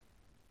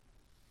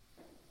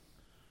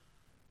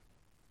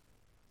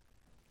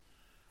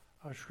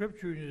Our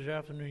scripture this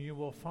afternoon you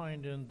will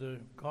find in the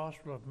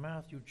Gospel of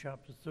Matthew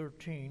chapter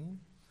 13.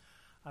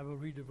 I will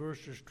read the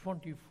verses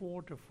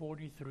 24 to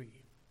 43.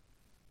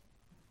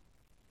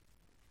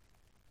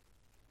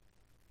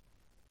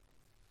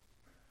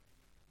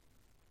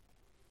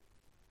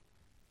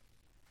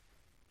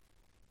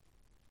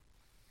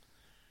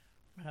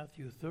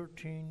 Matthew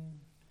 13,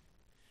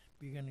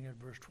 beginning at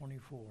verse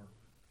 24.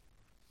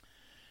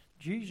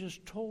 Jesus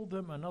told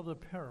them another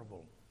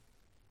parable.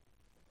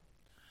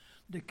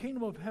 The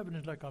kingdom of heaven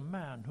is like a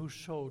man who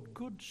sowed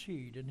good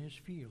seed in his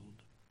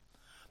field.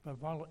 But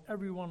while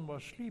everyone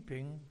was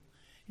sleeping,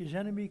 his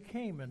enemy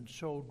came and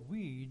sowed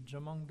weeds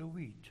among the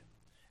wheat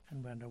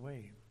and went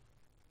away.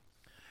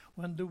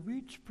 When the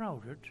wheat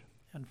sprouted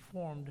and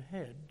formed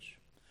heads,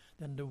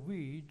 then the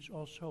weeds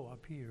also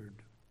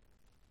appeared.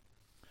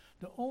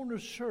 The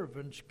owner's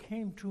servants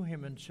came to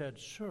him and said,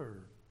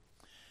 "Sir,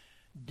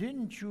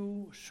 didn't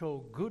you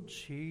sow good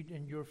seed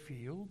in your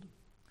field?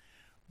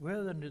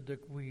 Where then did the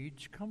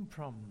weeds come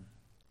from?"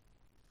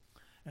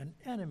 "An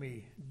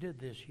enemy did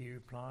this," he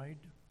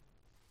replied.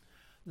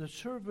 The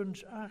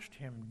servants asked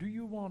him, "Do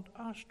you want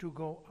us to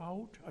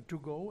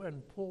go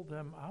and pull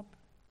them up?"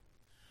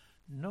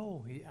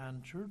 "No," he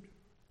answered,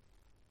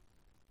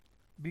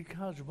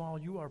 "because while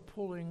you are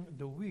pulling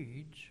the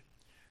weeds,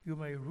 you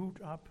may root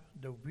up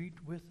the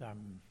wheat with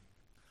them.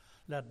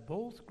 Let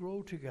both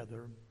grow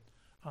together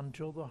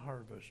until the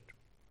harvest.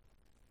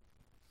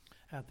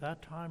 At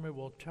that time I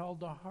will tell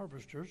the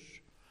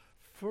harvesters,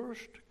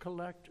 first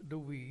collect the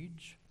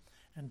weeds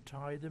and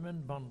tie them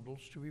in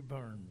bundles to be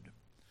burned.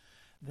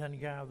 Then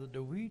gather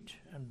the wheat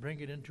and bring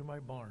it into my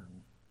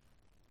barn."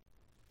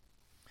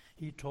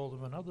 He told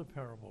them another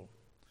parable.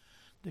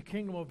 The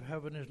kingdom of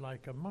heaven is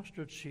like a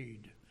mustard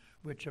seed,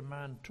 which a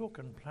man took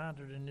and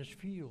planted in his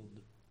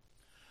field.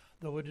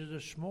 Though it is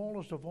the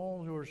smallest of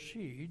all your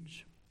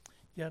seeds,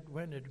 yet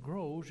when it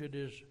grows, it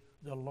is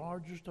the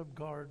largest of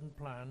garden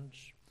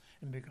plants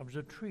and becomes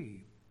a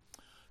tree,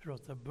 so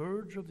that the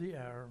birds of the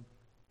air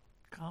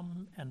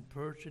come and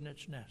perch in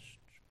its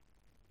nests,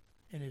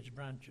 in its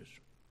branches.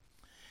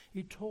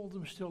 He told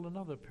them still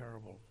another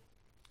parable.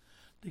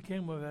 The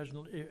kingdom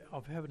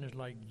of heaven is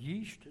like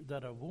yeast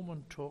that a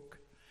woman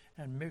took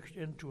and mixed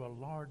into a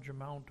large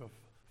amount of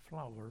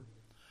flour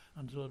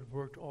until it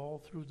worked all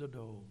through the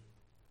dough.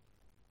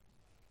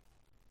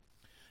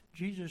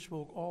 Jesus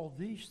spoke all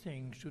these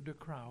things to the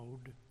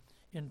crowd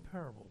in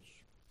parables.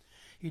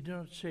 He did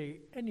not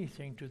say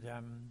anything to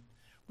them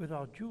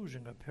without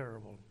using a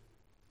parable.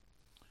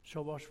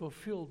 So was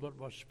fulfilled what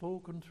was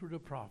spoken through the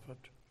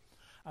prophet,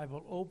 "I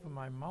will open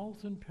my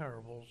mouth in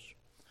parables.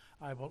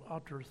 I will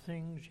utter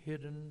things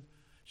hidden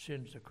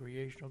since the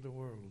creation of the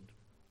world."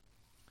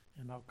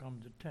 And now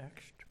comes the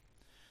text.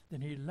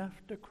 Then he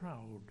left the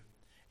crowd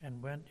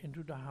and went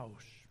into the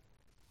house.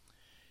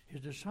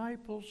 His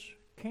disciples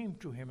came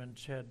to him and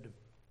said,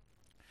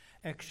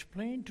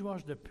 "Explain to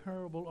us the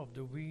parable of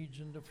the weeds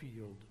in the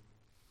field."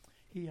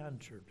 He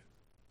answered,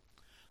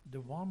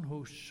 "The one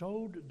who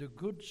sowed the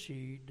good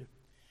seed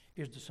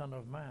is the Son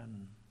of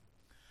Man.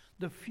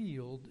 The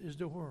field is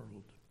the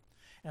world,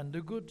 and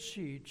the good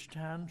seed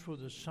stands for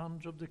the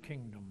sons of the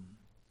kingdom.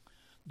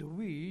 The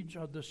weeds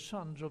are the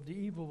sons of the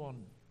evil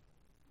one,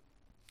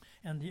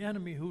 and the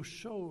enemy who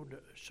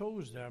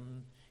sows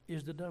them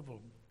is the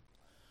devil.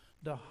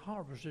 The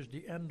harvest is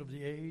the end of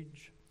the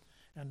age,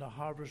 and the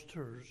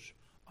harvesters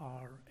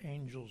are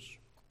angels.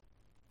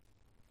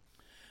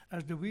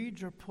 As the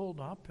weeds are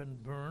pulled up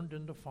and burned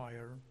in the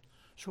fire,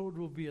 so it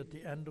will be at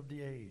the end of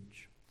the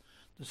age.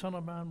 The Son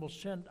of Man will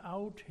send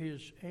out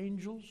his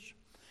angels,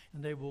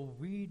 and they will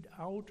weed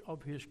out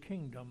of his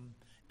kingdom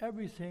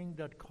everything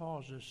that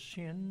causes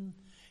sin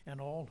and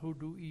all who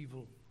do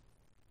evil.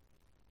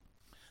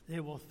 They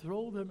will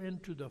throw them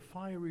into the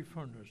fiery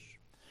furnace,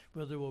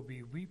 where there will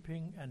be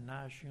weeping and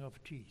gnashing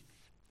of teeth.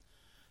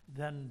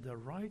 Then the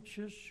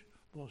righteous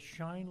will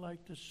shine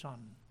like the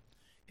sun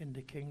in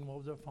the kingdom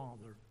of their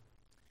Father.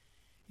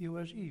 He who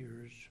has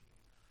ears,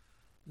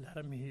 let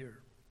him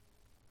hear."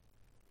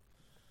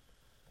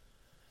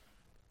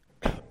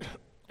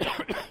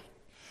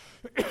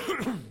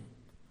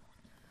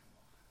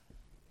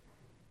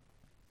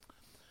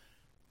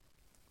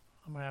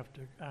 I'm going to have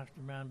to ask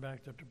the man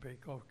back there to pay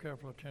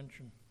careful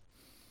attention.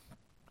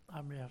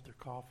 I may have to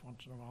cough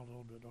once in a while a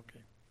little bit,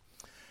 okay.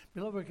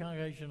 Beloved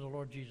congregation of the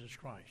Lord Jesus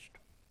Christ,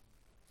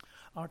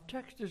 our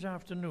text this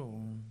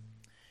afternoon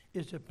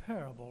is a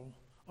parable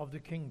of the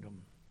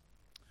kingdom.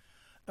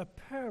 A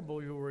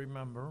parable, you'll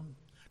remember,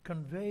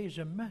 conveys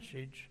a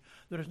message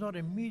that is not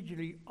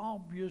immediately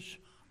obvious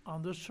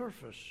on the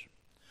surface.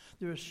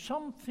 There is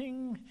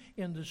something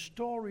in the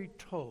story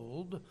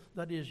told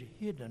that is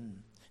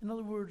hidden. In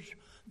other words,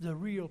 the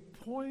real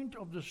point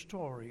of the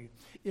story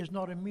is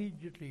not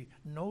immediately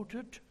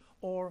noted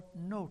or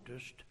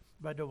noticed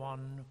by the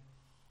one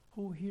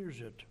who hears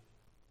it.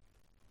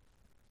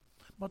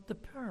 But the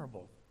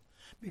parable,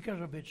 because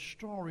of its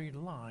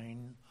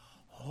storyline,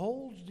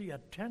 holds the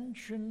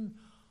attention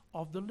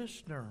of the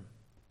listener.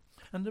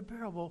 And the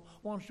parable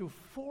wants to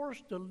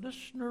force the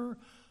listener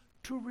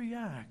to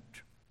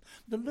react.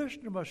 The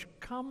listener must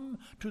come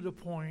to the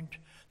point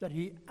that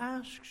he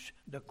asks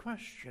the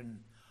question,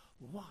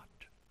 what?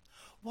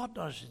 What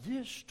does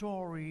this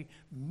story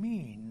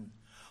mean?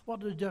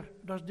 What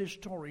does this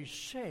story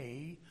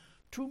say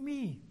to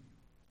me?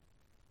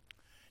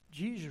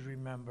 Jesus,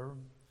 remember,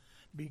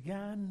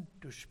 began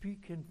to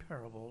speak in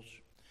parables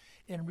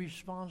in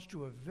response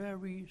to a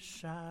very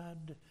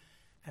sad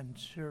and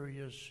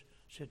serious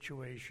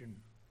situation.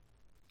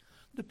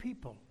 The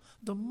people,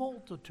 the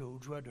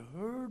multitudes who had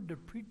heard the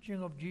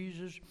preaching of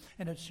Jesus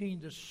and had seen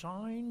the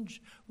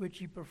signs which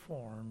he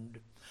performed,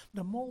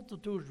 the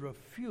multitudes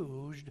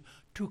refused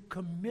to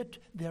commit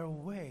their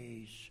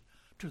ways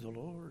to the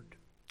Lord.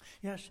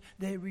 Yes,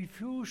 they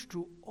refused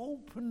to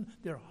open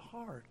their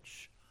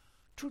hearts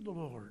to the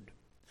Lord.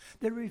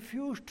 They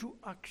refused to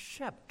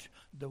accept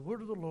the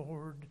word of the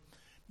Lord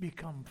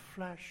become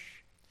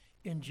flesh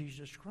in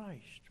Jesus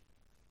Christ.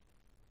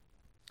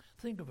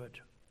 Think of it.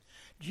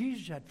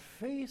 Jesus had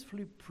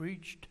faithfully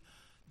preached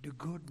the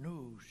good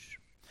news.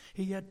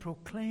 He had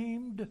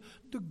proclaimed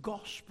the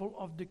gospel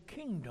of the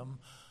kingdom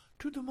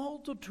to the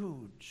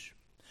multitudes.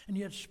 And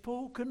he had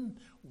spoken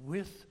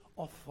with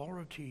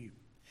authority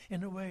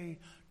in a way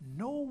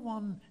no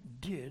one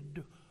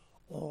did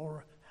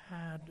or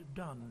had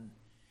done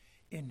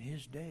in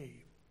his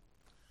day.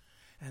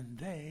 And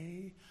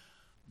they,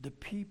 the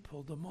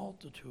people, the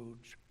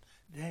multitudes,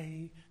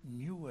 they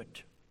knew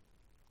it.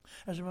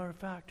 As a matter of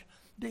fact,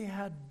 they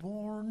had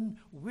borne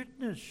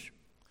witness.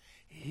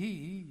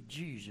 He,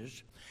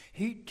 Jesus,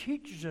 he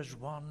teaches as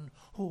one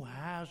who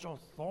has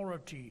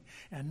authority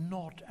and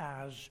not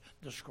as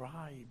the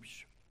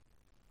scribes.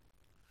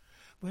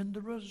 When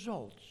the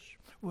results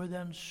were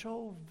then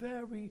so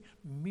very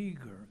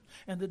meager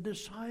and the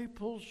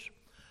disciples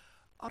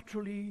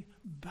utterly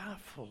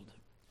baffled,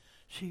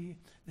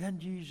 then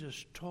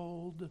Jesus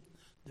told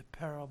the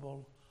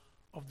parable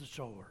of the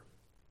sower.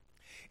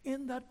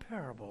 In that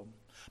parable,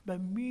 by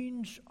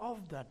means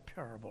of that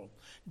parable,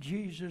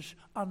 Jesus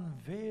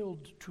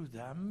unveiled to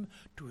them,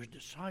 to his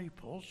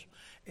disciples,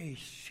 a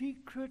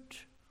secret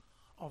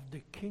of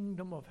the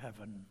kingdom of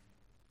heaven.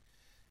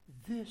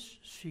 This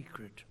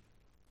secret,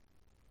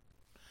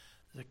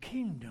 the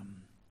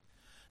kingdom,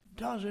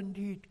 does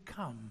indeed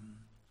come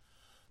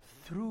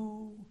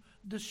through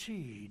the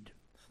seed.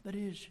 That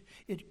is,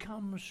 it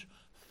comes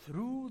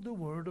through the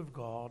word of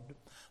God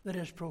that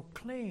is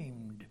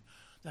proclaimed,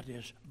 that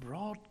is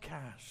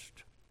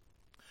broadcast.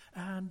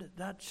 And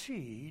that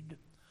seed,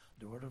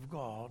 the word of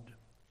God,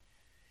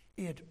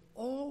 it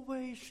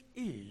always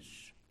is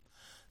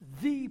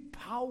the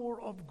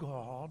power of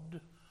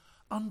God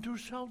unto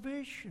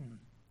salvation.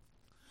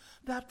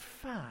 That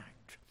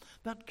fact,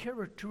 that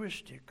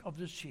characteristic of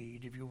the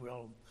seed, if you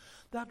will,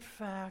 that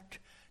fact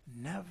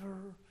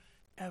never,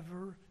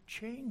 ever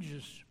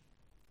changes.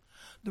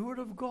 The word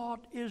of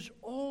God is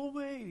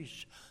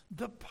always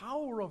the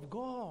power of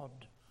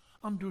God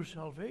unto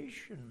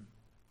salvation.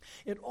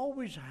 It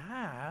always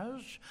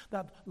has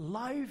that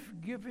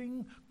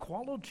life-giving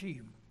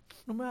quality,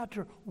 no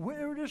matter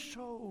where it is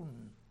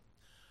sown.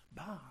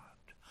 But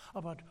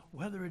about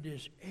whether it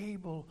is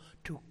able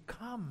to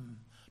come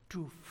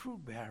to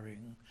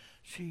fruit-bearing,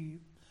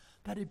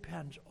 that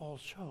depends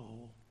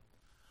also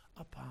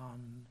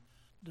upon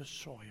the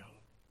soil.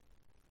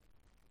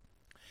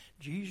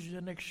 Jesus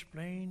then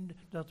explained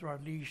that there are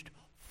at least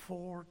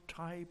 4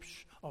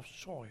 types of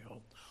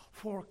soil,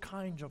 4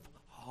 kinds of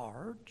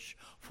hearts,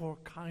 4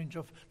 kinds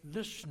of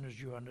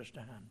listeners, you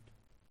understand.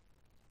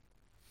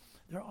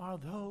 There are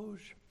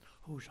those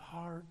whose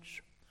hearts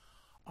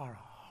are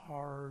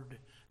hard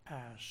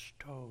as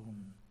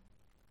stone.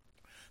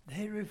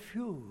 They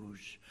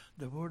refuse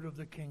the word of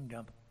the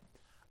kingdom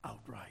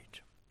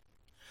outright.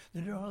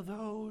 There are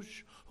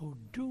those who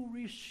do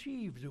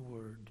receive the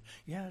word.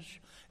 Yes,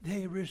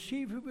 they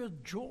receive it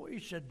with joy,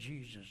 said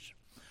Jesus.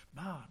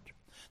 But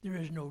there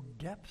is no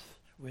depth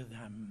with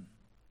them.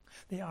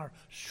 They are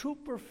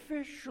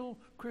superficial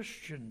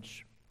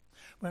Christians.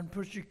 When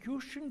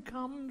persecution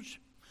comes,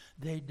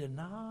 they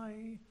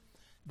deny,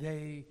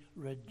 they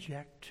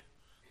reject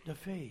the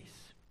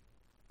faith.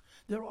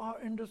 There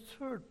are, in the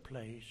third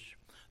place,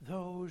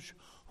 those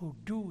who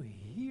do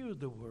hear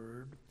the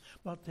word,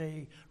 but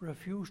they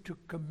refuse to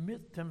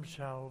commit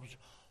themselves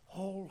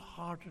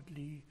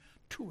wholeheartedly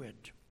to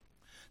it.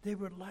 They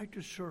would like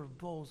to serve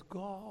both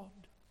God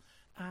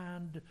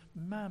and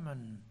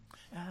mammon,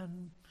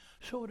 and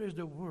so it is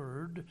the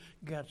word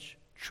gets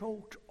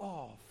choked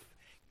off,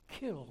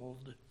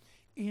 killed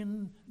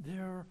in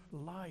their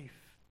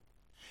life.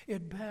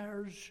 It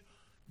bears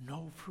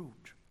no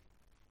fruit.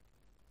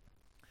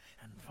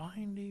 And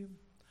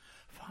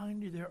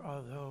finally there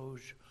are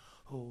those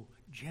who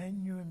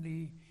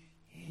genuinely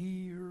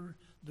hear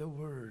the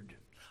word.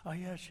 Ah,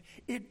 yes,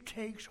 it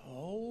takes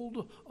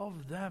hold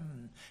of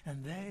them,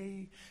 and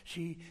they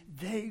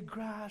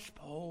grasp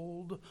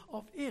hold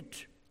of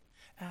it,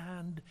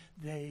 and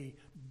they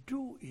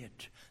do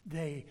it,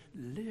 they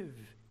live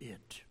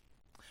it.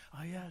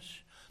 Ah, yes,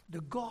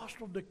 the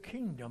gospel of the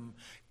kingdom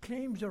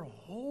claims their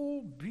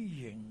whole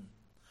being,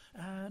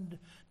 and and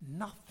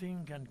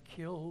nothing can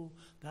kill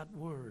that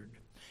word.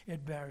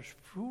 It bears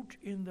fruit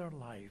in their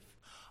life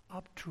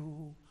up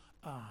to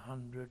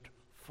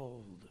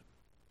 100-fold.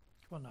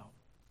 Well, now,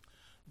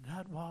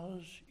 that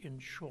was, in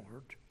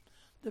short,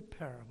 the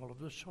parable of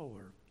the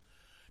sower,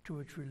 to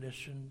which we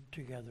listened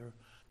together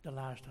the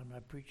last time I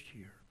preached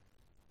here.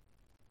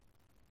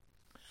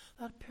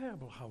 That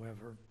parable,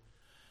 however,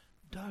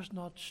 does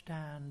not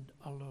stand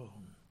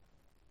alone.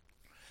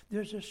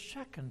 There's a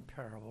second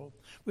parable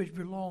which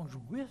belongs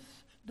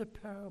with the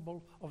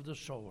parable of the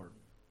sower.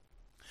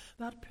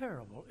 That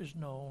parable is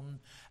known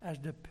as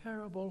the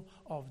parable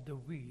of the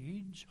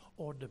weeds,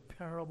 or the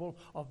parable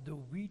of the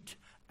wheat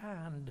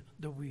and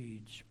the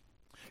weeds.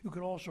 You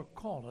could also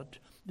call it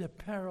the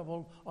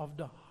parable of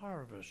the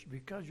harvest,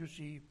 because you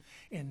see,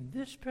 in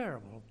this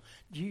parable,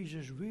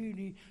 Jesus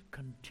really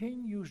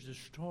continues the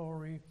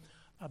story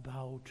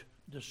about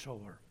the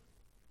sower.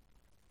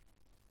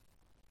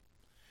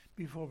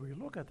 Before we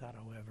look at that,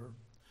 however,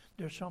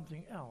 there's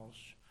something else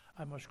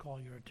I must call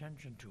your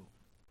attention to.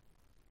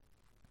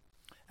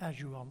 As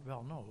you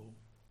well know,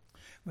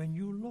 when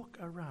you look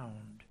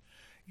around,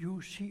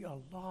 you see a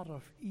lot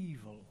of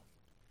evil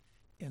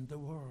in the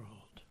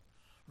world,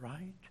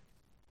 right?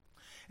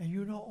 And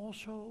you know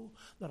also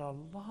that a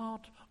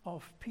lot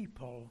of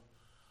people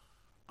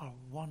are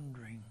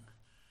wondering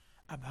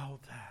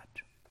about that.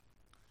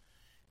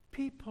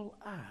 People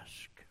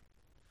ask,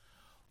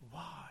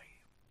 why?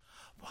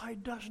 Why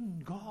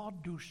doesn't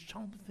God do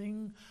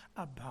something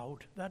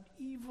about that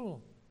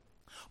evil?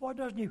 Why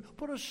doesn't He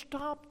put a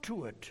stop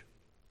to it?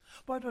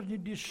 Why doesn't He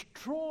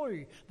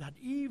destroy that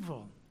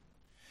evil?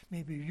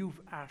 Maybe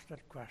you've asked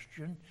that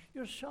question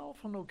yourself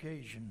on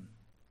occasion.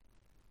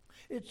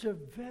 It's a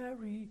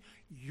very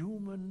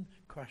human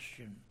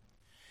question.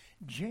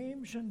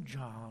 James and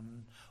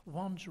John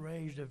once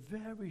raised a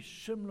very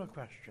similar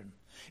question.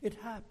 It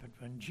happened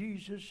when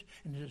Jesus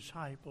and his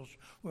disciples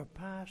were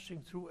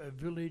passing through a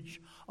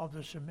village of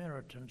the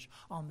Samaritans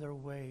on their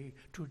way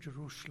to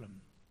Jerusalem.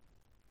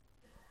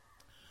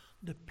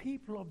 The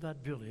people of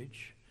that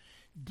village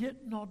did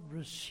not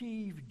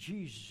receive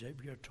Jesus,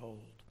 we are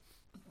told,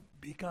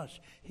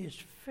 because his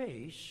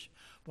face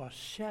was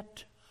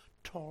set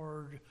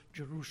toward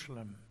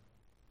Jerusalem.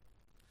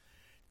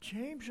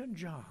 James and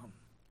John,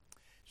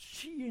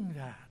 seeing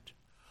that,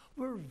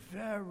 were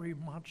very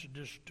much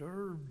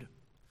disturbed.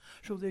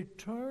 So they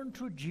turned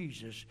to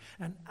Jesus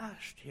and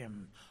asked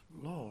him,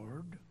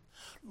 Lord,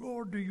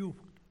 do you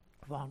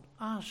want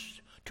us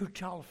to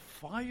tell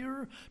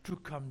fire to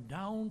come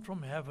down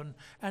from heaven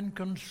and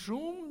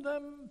consume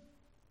them?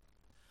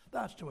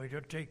 That's the way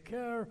to take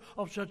care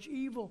of such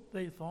evil,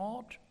 they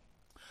thought.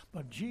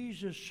 But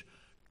Jesus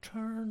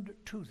turned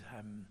to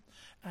them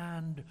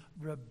and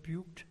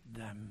rebuked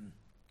them.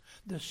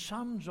 The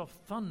sons of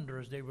thunder,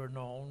 as they were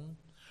known,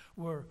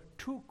 were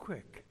too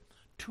quick,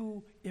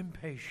 too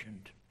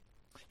impatient.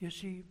 You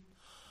see,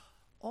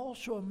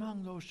 also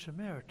among those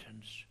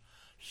Samaritans,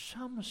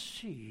 some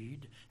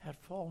seed had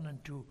fallen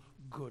into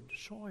good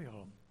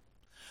soil.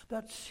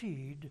 That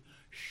seed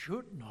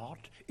should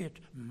not, it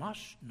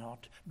must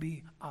not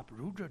be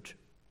uprooted.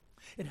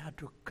 It had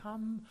to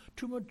come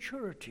to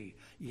maturity.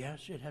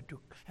 Yes, it had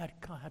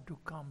to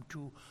come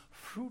to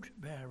fruit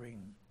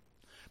bearing.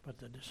 But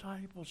the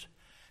disciples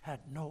had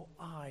no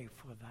eye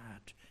for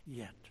that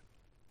yet.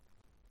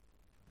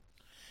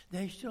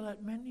 They still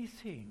had many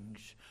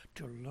things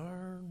to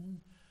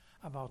learn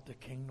about the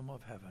kingdom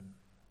of heaven.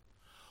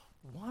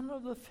 One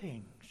of the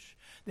things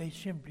they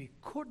simply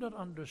could not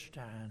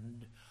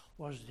understand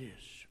was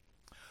this.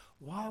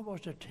 Why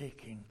was it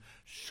taking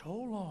so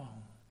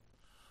long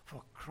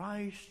for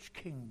Christ's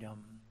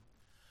kingdom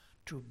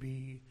to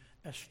be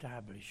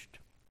established?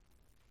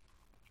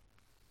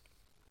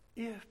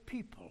 If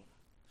people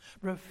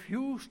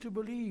refuse to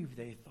believe,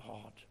 they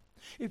thought,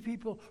 if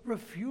people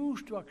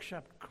refuse to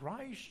accept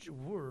Christ's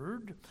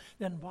word,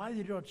 then why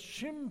did God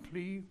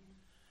simply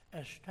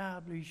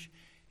establish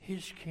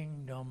his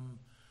kingdom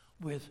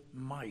with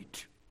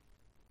might?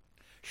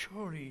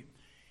 Surely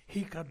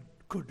he could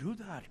do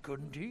that,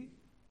 couldn't he?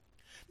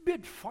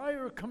 Bid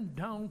fire come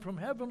down from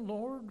heaven,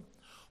 Lord.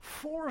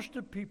 Force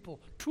the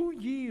people to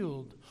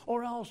yield,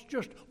 or else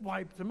just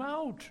wipe them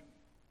out.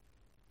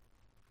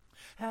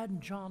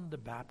 Hadn't John the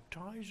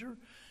Baptizer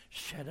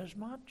said as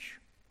much?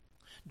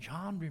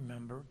 John,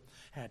 remember,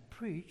 had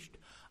preached,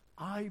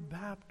 I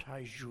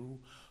baptize you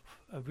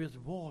with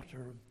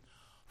water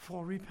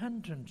for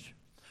repentance,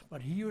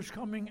 but he who's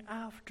coming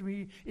after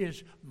me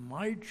is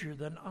mightier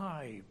than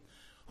I,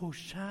 whose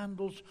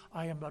sandals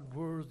I am not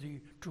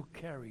worthy to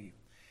carry.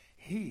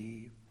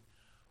 He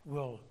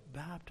will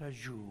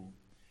baptize you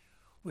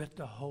with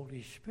the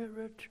Holy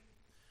Spirit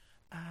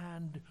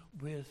and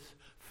with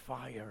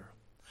fire.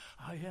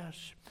 Ah,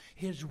 yes,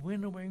 his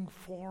winnowing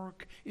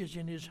fork is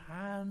in his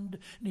hand,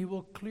 and he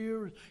will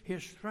clear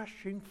his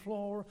threshing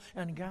floor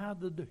and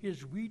gather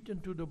his wheat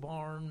into the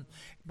barn,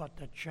 but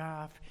the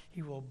chaff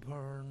he will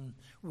burn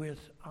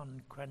with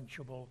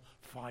unquenchable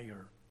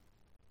fire.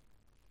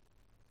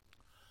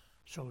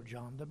 So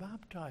John the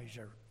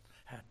Baptizer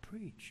had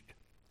preached.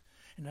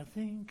 And I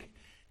think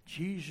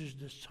Jesus'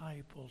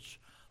 disciples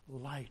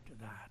liked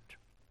that.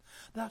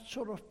 That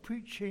sort of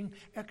preaching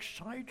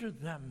excited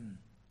them.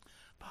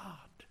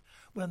 But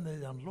when they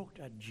then looked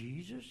at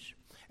Jesus,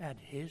 at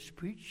his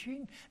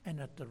preaching, and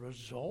at the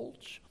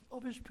results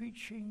of his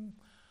preaching,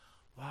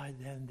 why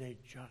then they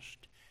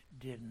just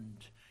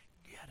didn't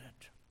get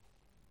it.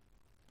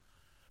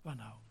 Well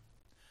now,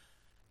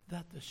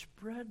 that the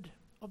spread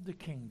of the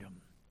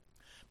kingdom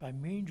by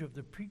means of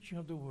the preaching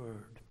of the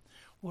word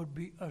would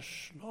be a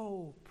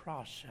slow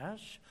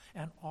process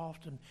and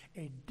often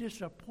a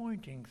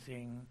disappointing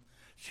thing.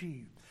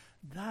 See,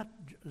 that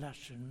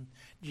lesson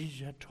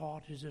Jesus had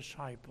taught his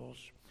disciples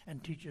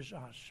and teaches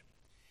us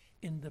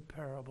in the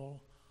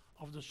parable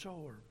of the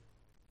sower.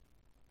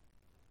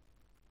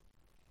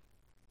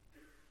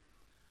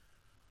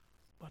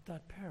 But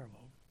that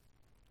parable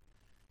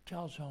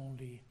tells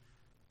only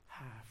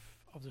half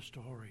of the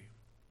story.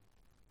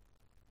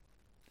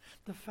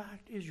 The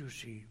fact is, you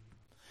see,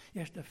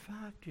 yes, the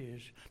fact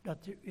is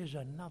that there is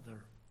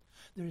another.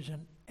 There is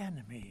an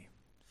enemy.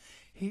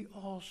 He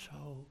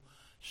also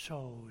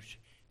sows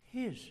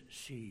his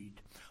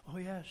seed. Oh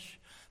yes,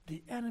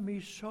 the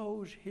enemy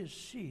sows his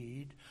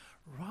seed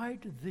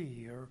right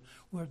there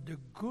where the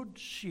good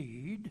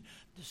seed,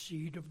 the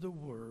seed of the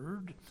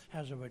word,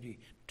 has already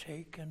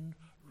taken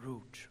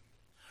root.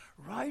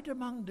 Right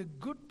among the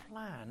good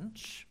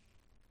plants,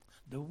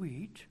 the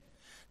wheat,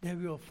 there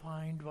you'll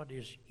find what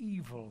is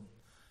evil,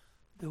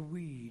 the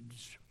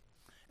weeds.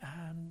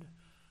 And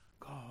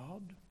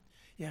God,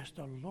 yes,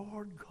 the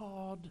Lord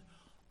God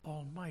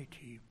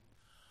Almighty,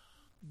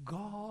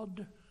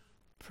 God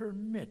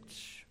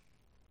permits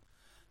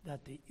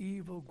that the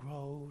evil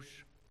grows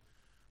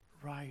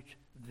right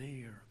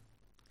there.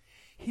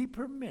 He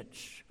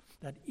permits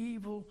that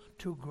evil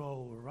to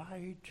grow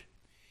right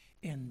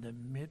in the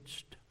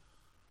midst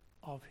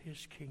of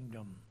his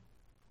kingdom.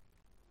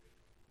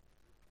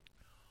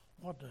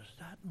 What does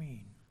that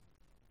mean?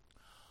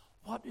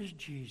 What is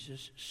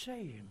Jesus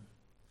saying?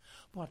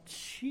 What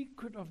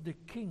secret of the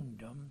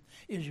kingdom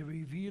is he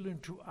revealing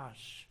to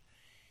us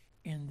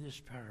in this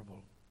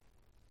parable?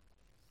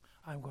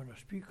 I'm going to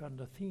speak on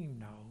the theme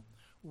now,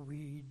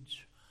 weeds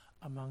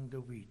among the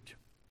wheat.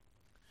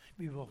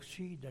 We will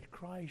see that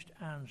Christ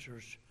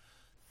answers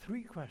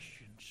 3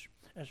 questions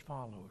as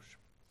follows.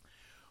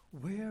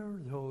 Where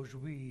those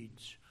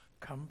weeds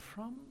come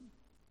from,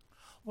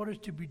 what is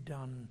to be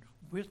done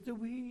with the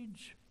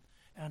weeds,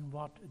 and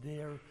what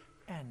their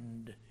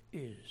end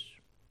is.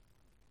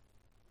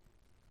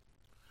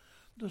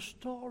 The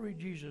story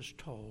Jesus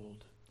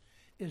told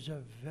is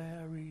a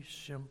very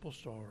simple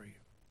story.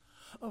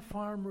 A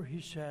farmer,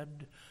 he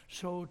said,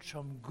 sowed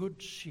some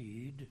good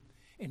seed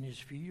in his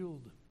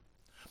field,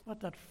 but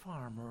that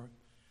farmer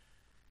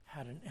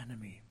had an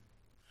enemy,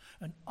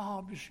 an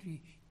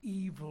obviously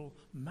evil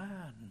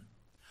man.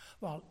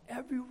 While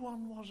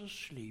everyone was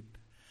asleep,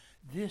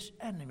 this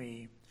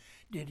enemy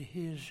did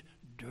his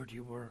dirty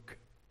work.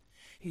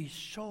 He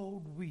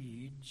sowed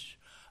weeds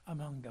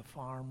among the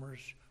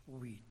farmer's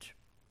wheat.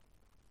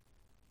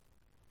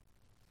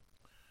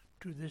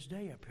 To this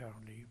day,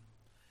 apparently,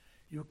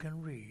 you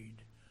can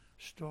read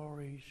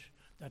stories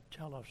that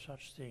tell of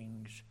such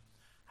things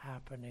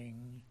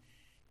happening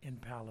in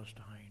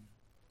Palestine.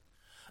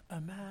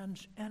 A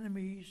man's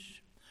enemies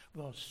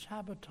will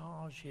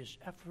sabotage his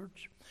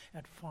efforts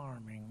at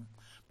farming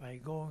by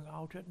going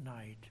out at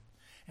night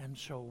and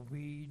sow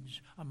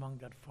weeds among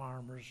that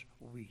farmer's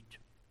wheat.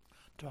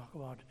 Talk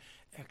about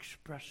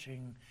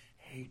expressing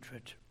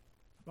hatred.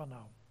 Well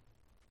now,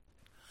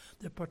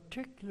 the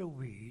particular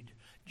weed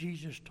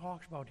Jesus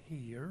talks about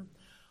here,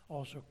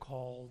 also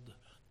called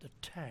the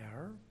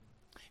tare,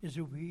 is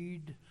a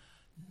weed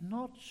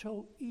not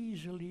so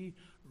easily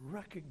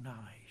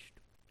recognized.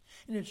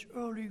 In its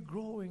early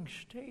growing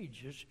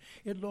stages,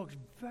 it looks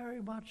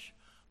very much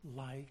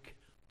like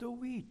the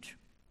wheat.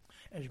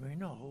 As we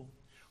know,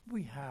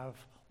 we have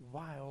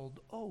wild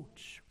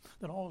oats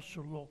that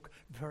also look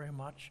very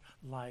much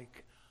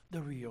like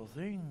the real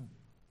thing.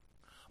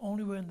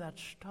 Only when that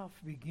stuff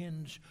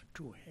begins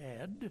to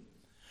head,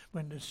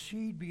 when the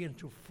seed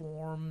begins to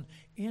form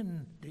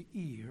in the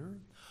ear,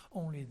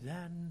 only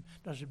then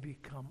does it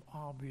become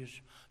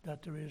obvious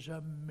that there is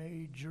a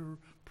major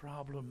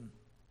problem.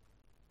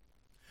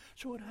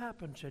 So what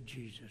happened, said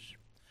Jesus,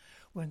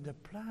 when the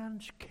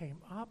plants came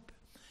up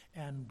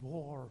and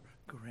bore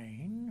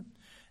grain,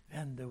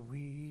 then the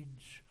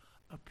weeds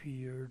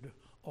appeared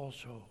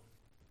also.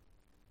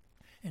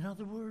 In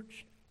other words,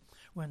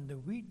 when the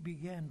wheat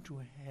began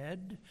to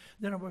head,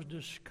 then it was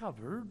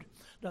discovered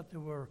that there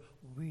were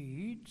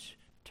weeds,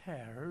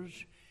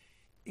 tares,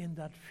 in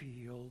that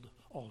field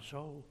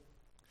also.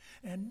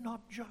 And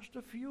not just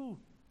a few.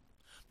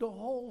 The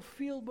whole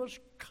field was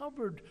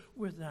covered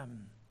with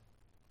them.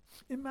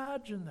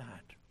 Imagine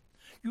that.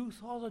 You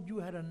thought that you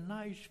had a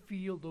nice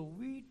field of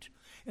wheat,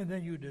 and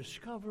then you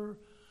discover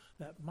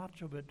that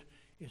much of it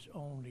is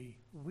only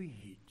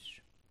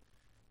weeds,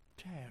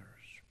 tares.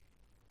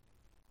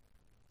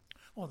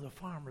 Well, the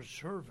farmer's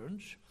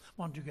servants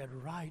want to get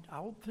right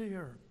out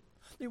there.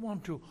 They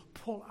want to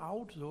pull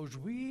out those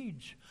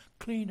weeds,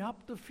 clean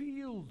up the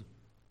field.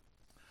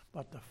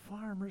 But the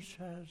farmer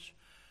says,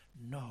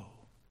 no.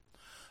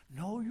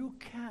 No, you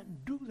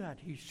can't do that,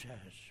 he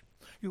says.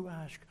 You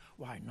ask,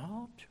 why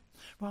not?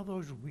 Well,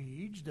 those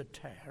weeds, the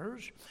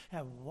tares,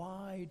 have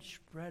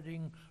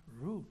wide-spreading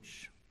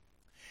roots.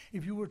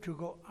 If you were to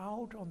go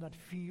out on that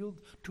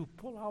field to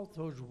pull out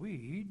those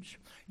weeds,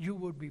 you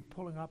would be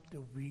pulling up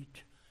the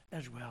wheat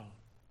as well.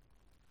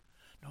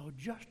 No,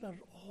 just let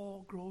it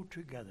all grow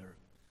together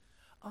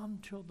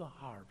until the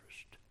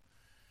harvest,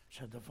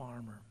 said the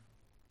farmer.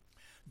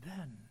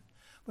 Then,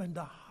 when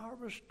the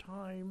harvest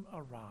time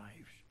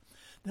arrives,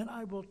 then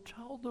I will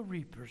tell the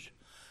reapers,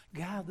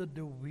 gather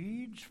the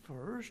weeds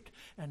first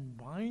and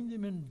bind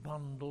them in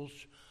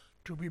bundles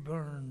to be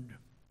burned.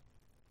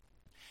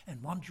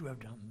 And once you have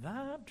done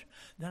that,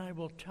 then I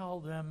will tell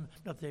them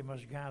that they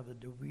must gather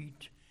the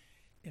wheat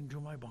into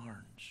my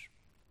barns.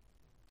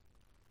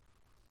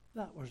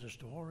 That was the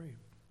story.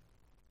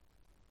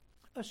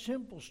 A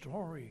simple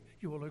story,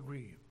 you will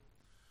agree.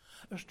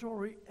 A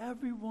story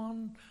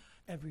everyone,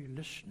 every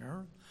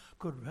listener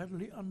could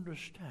readily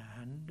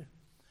understand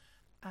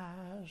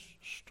as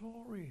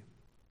story.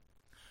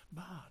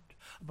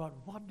 But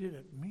what did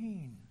it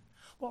mean?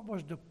 What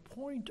was the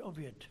point of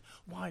it?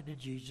 Why did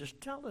Jesus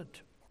tell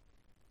it?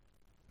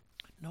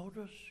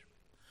 Notice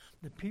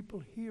the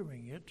people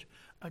hearing it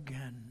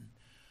again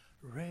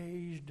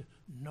raised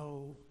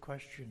no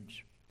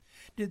questions.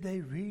 Did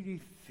they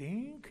really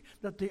think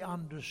that they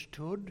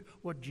understood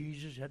what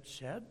Jesus had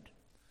said?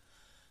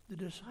 The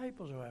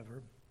disciples,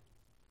 however,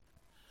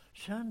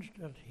 sensed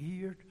that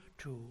here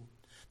too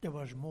there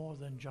was more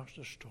than just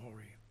a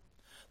story.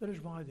 That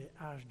is why they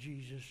asked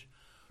Jesus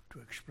to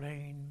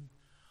explain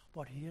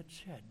what he had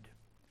said.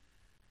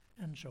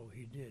 And so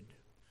he did.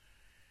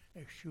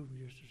 Excuse me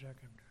just a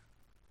second.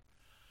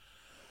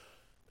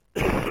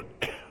 He's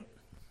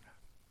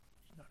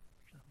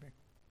not big.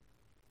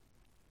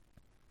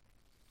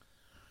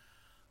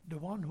 The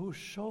one who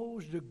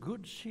sows the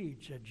good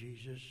seed, said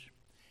Jesus,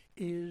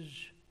 is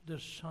the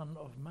Son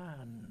of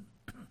Man.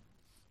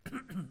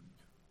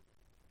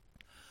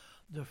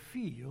 The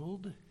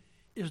field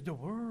is the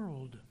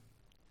world,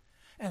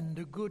 and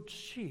the good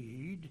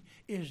seed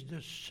is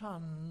the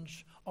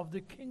sons of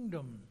the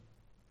kingdom.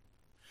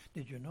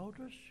 Did you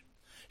notice?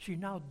 See,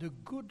 now the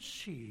good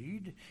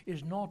seed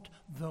is not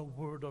the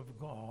word of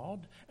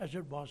God as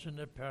it was in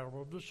the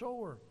parable of the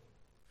sower.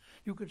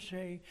 You could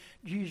say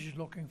Jesus is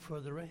looking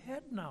further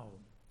ahead now.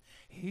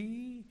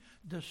 He,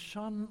 the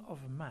Son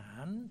of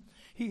Man,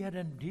 he had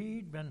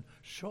indeed been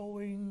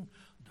sowing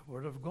the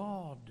word of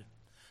God,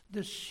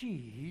 the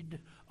seed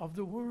of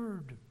the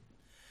word.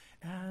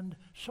 And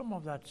some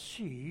of that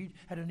seed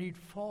had indeed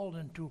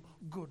fallen into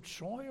good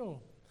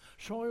soil.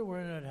 Soil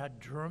wherein it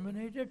had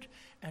germinated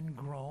and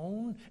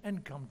grown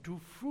and come to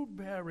fruit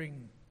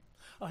bearing.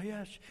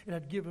 Yes, it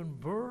had given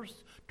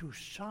birth to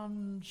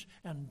sons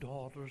and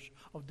daughters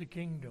of the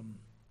kingdom.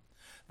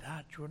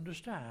 That you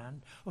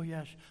understand? Oh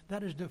yes,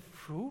 that is the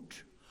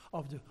fruit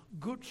of the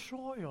good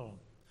soil.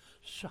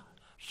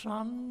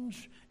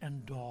 Sons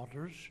and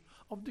daughters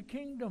of the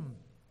kingdom.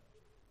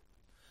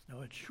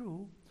 Now it's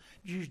true,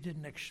 Jesus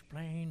didn't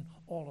explain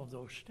all of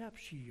those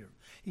steps here.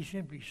 He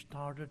simply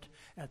started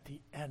at the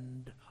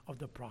end of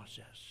the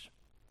process.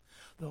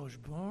 Those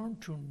born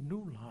to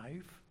new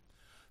life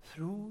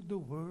through the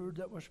word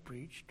that was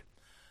preached,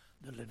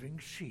 the living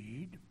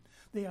seed,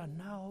 they are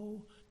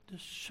now the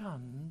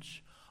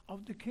sons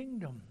of the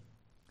kingdom.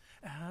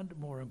 And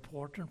more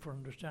important for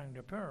understanding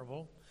the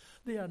parable,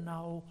 they are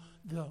now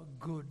the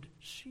good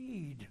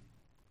seed.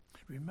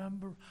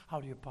 Remember how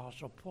the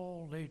Apostle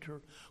Paul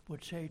later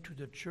would say to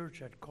the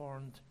church at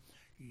Corinth,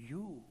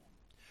 you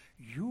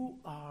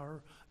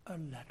are a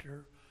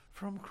letter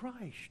from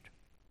Christ.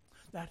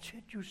 That's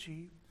it, you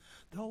see.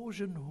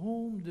 Those in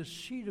whom the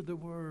seed of the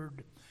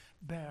word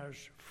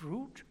bears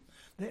fruit,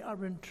 they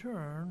are in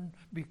turn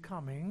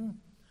becoming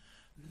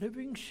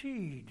living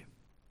seed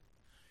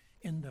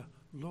in the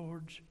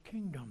Lord's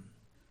kingdom.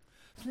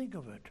 Think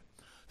of it.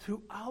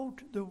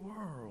 Throughout the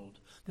world,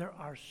 there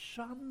are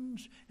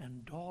sons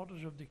and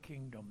daughters of the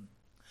kingdom.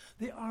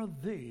 They are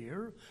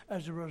there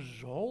as a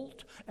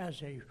result,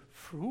 as a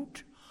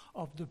fruit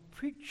of the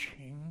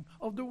preaching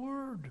of the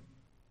word.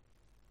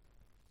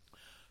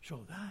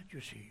 So that,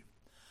 you see,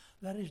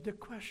 that is the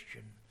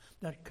question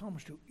that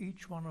comes to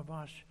each one of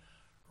us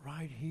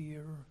right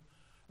here,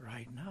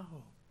 right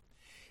now.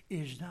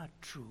 Is that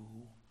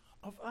true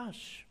of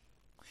us?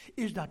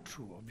 Is that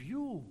true of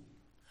you?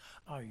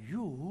 Are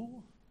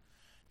you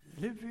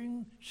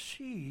living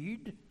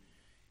seed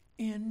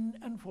in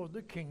and for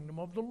the kingdom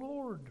of the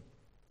Lord?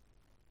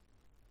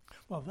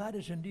 Well, that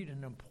is indeed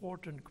an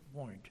important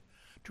point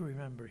to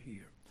remember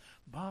here.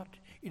 But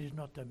it is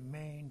not the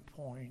main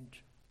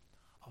point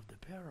of the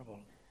parable.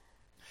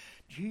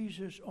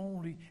 Jesus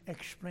only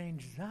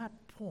explains that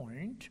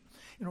point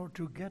in order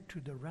to get to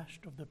the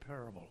rest of the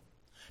parable.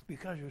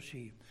 Because, you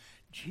see,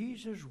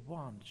 Jesus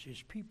wants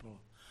his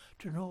people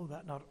to know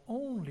that not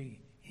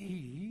only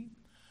he,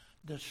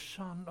 the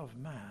Son of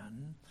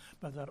Man,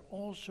 but that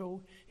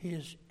also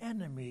his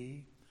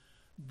enemy,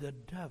 the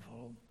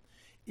devil,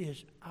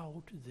 is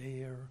out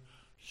there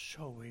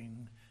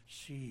sowing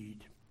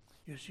seed.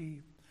 You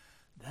see,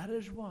 that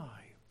is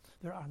why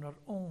there are not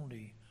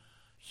only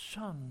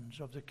sons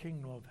of the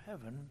kingdom of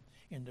heaven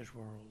in this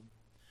world,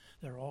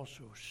 there are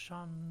also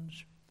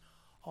sons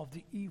of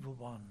the evil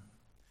one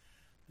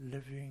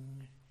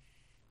living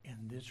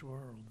in this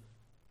world.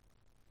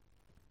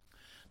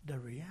 The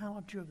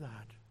reality of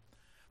that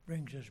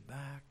brings us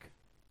back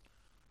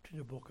to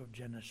the book of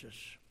Genesis.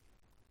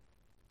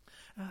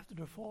 After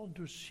the fall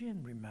into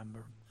sin,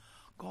 remember,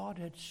 God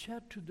had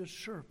said to the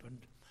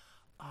serpent,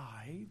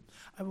 I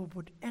will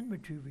put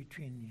enmity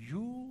between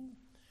you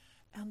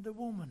and the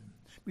woman,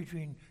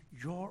 between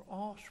your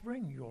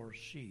offspring, your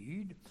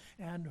seed,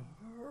 and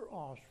her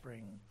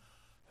offspring,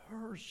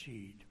 her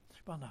seed.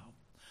 Well, now,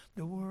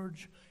 the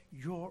words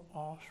your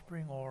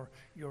offspring or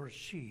your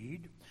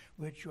seed,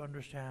 which you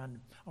understand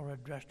are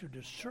addressed to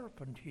the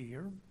serpent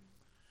here,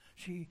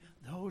 see,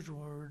 those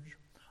words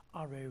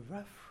are a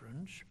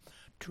reference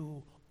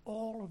to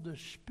all of the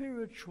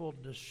spiritual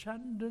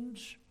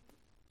descendants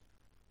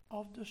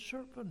of the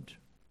serpent.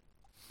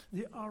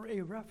 They are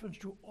a reference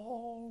to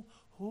all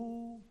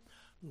who,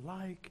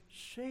 like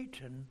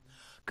Satan,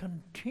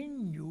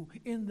 continue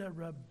in their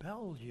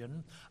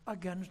rebellion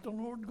against the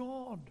Lord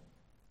God.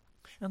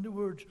 And the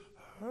words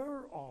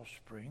her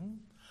offspring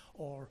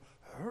or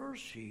her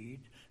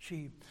seed,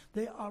 see,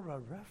 they are a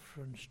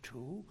reference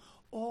to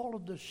all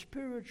of the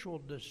spiritual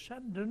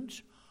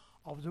descendants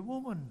of the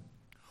woman,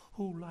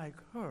 who, like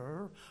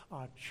her,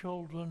 are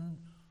children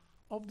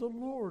of the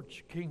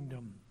Lord's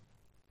kingdom.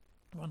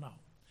 Well, now,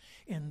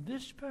 in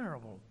this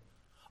parable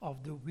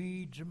of the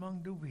weeds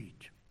among the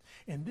wheat,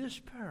 in this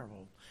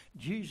parable,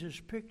 Jesus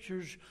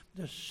pictures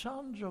the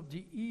sons of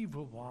the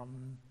evil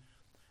one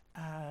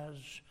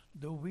as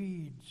the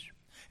weeds.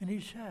 And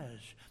he says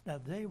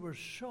that they were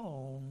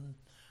sown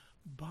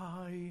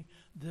by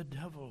the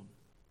devil.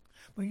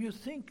 When you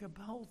think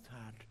about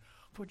that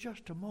for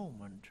just a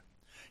moment,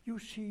 you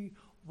see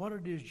what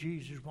it is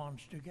Jesus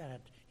wants to get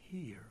at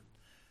here.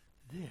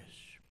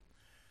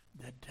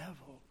 The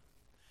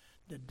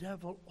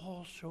devil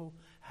also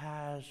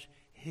has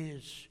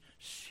his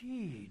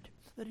seed.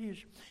 That is,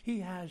 he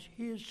has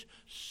his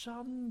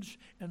sons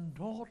and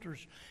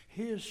daughters,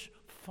 his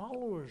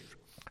followers.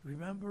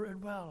 Remember it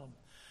well.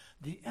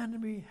 The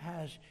enemy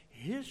has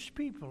his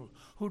people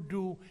who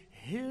do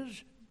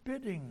his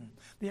bidding.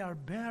 They are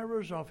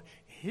bearers of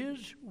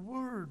his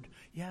word.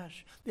 Yes,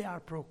 they are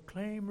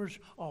proclaimers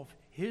of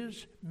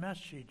his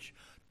message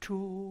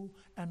to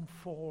and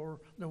for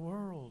the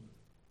world.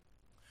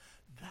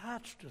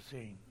 That's the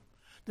thing.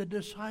 The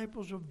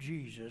disciples of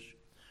Jesus,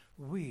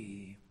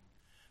 we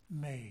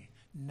may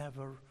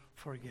never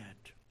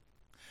forget.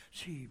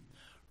 See,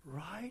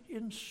 right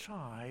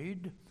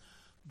inside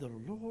the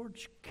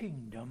Lord's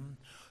kingdom,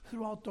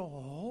 throughout the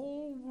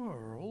whole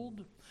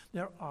world,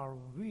 there are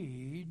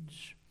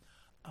weeds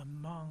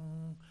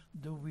among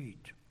the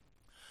wheat.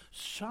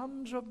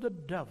 Sons of the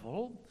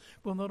devil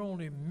will not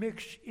only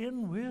mix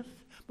in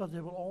with, but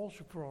they will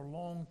also for a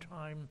long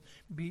time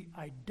be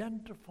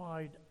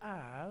identified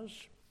as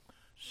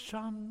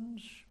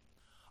sons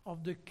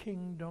of the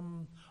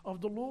kingdom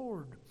of the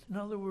Lord. In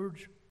other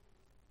words,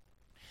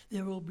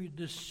 there will be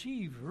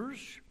deceivers,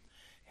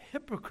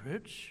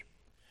 hypocrites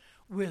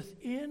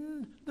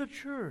within the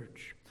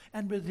church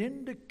and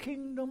within the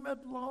kingdom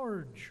at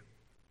large.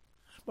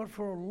 But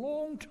for a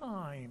long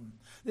time,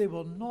 they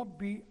will not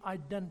be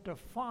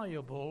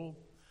identifiable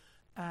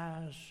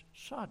as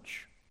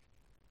such.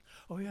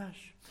 Oh yes,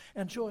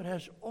 and so it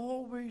has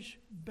always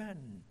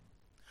been.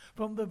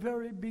 From the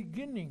very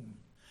beginning,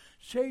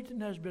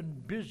 Satan has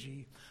been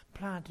busy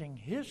planting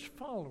his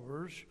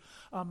followers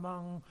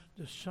among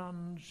the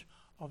sons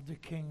of the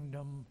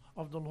kingdom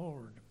of the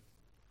Lord.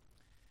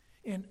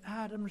 In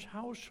Adam's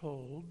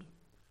household,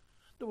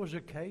 there was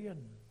a Cain.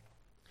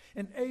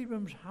 In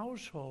Abram's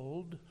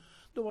household,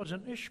 there was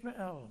an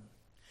Ishmael.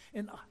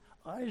 In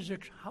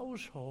Isaac's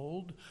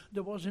household,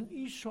 there was an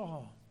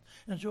Esau.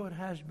 And so it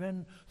has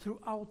been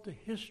throughout the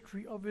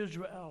history of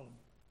Israel.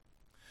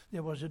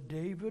 There was a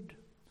David,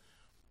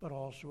 but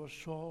also a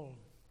Saul.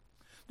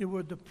 There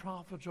were the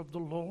prophets of the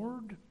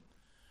Lord,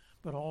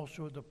 but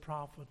also the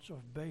prophets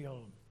of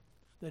Baal.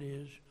 That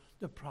is,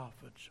 the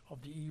prophets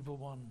of the evil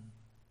one.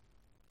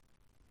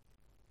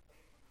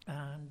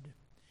 And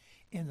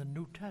in the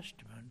New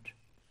Testament,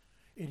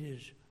 it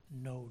is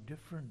no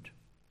different.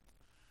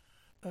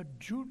 A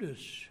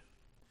Judas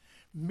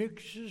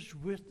mixes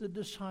with the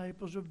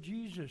disciples of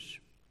Jesus.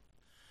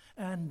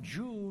 And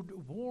Jude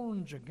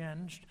warns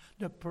against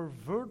the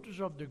perverters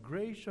of the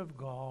grace of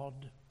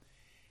God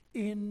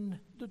in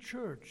the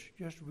church.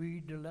 Just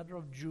read the letter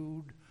of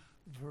Jude,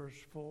 verse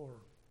 4.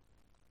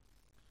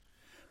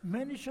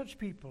 Many such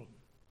people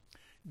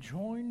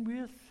join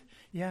with,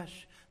 yes,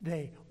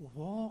 they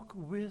walk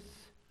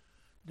with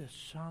the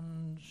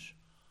sons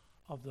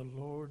of the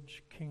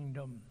Lord's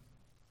kingdom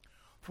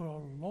for a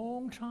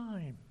long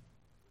time.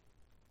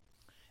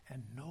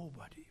 And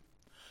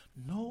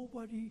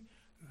nobody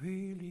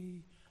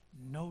really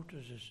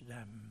notices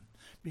them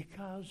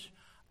because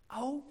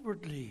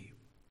outwardly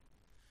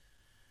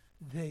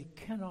they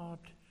cannot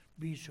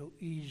be so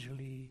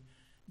easily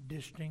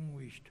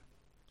distinguished.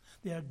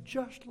 They are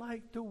just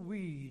like the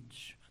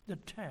weeds, the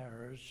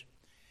tares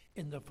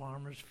in the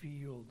farmer's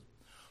field.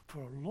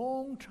 For a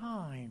long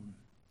time,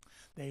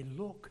 they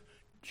look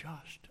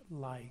just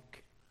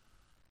like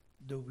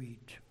the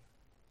wheat.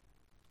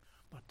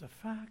 But the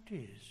fact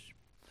is,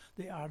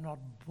 they are not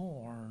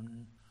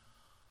born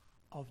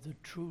of the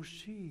true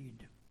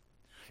seed.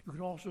 You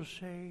could also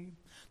say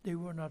they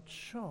were not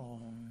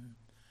sown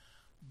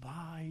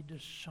by the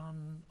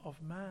Son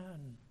of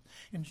Man.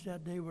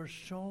 Instead, they were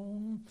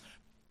sown,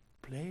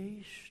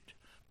 placed,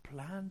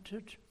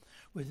 planted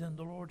within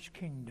the Lord's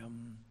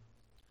kingdom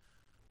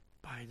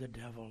by the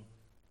devil.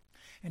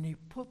 And he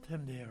put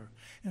them there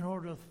in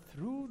order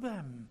through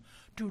them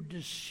to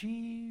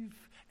deceive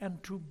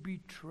and to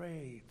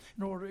betray,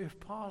 in order, if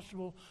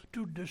possible,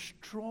 to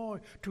destroy,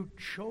 to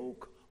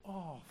choke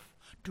off,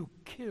 to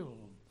kill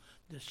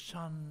the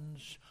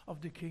sons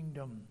of the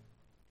kingdom.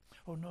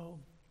 Oh no,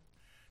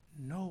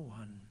 no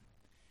one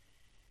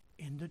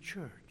in the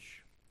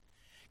church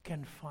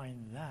can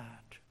find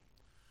that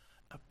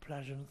a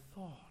pleasant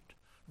thought,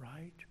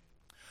 right?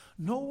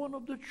 No one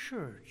of the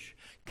church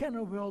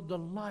can well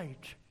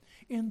delight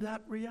in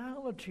that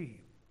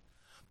reality.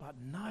 But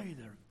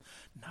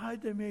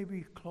neither may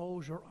we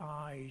close our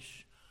eyes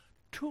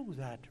to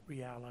that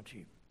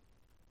reality.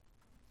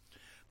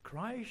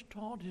 Christ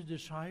taught his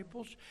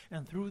disciples,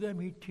 and through them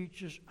he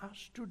teaches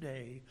us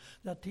today,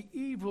 that the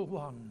evil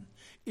one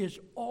is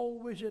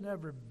always and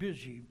ever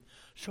busy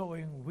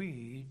sowing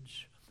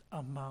weeds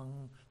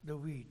among the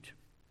wheat.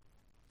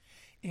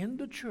 In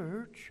the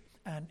church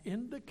and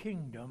in the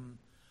kingdom,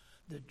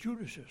 the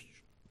Judases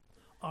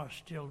are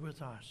still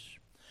with us,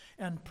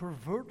 and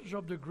perverters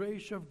of the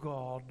grace of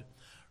God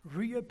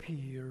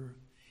reappear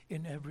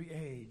in every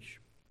age.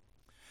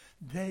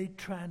 They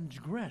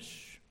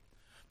transgress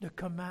the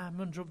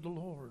commandments of the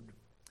Lord.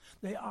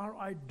 They are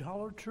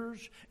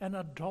idolaters and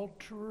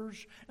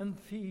adulterers and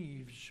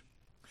thieves.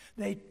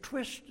 They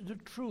twist the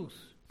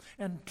truth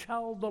and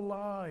tell the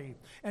lie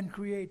and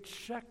create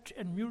sect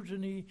and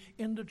mutiny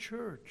in the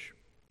church.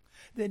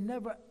 They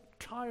never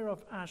tire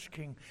of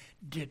asking,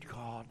 did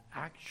God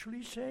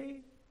actually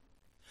say?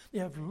 They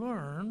have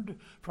learned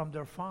from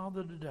their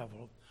father the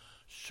devil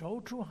so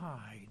to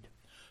hide,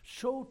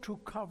 so to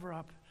cover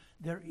up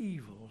their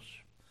evils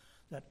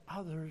that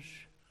others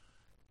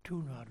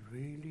do not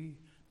really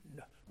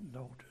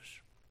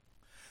notice.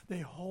 They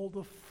hold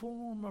the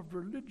form of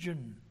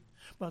religion,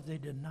 but they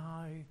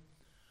deny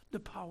the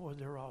power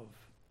thereof.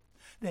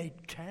 They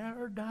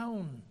tear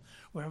down,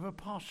 wherever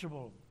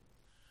possible,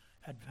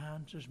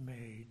 advances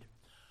made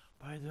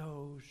by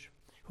those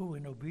who,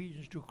 in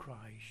obedience to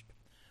Christ,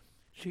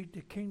 seek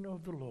the kingdom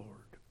of the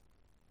Lord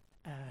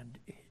and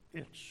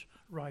its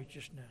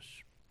righteousness.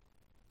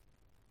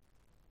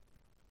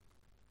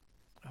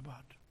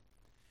 But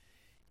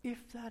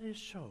if that is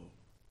so,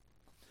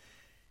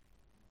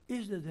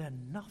 is there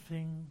then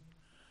nothing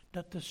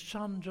that the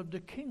sons of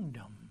the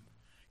kingdom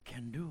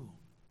can do?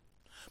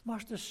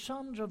 Must the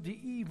sons of the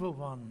evil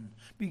one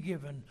be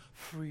given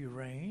free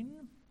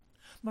rein?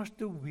 Must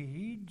the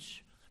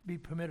weeds be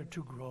permitted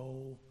to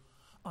grow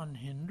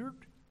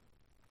unhindered?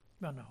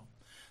 No.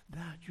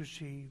 That, you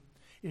see,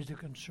 is the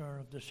concern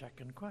of the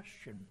second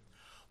question.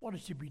 What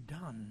is to be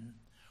done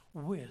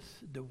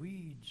with the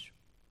weeds?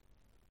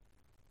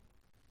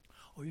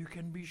 Oh, you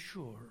can be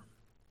sure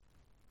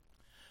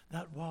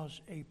that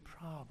was a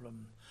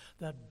problem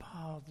that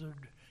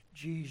bothered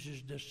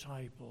Jesus'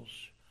 disciples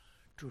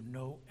to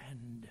no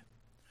end.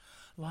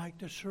 Like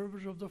the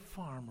servants of the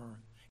farmer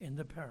in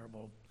the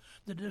parable,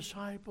 the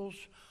disciples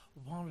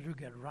wanted to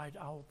get right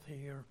out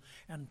there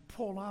and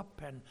pull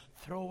up and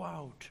throw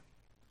out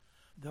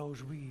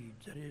those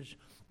weeds, that is,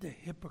 the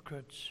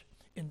hypocrites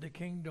in the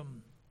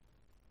kingdom.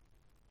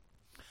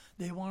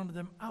 They wanted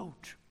them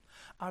out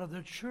of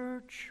the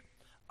church,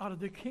 out of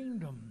the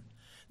kingdom.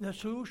 The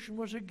solution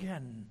was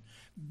again,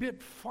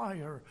 bid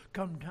fire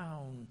come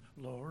down,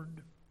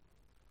 Lord.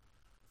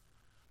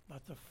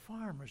 But the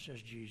farmer,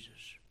 says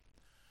Jesus,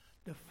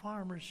 the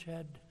farmer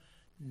said,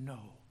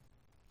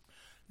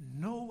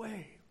 no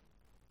way.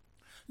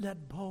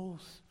 Let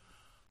both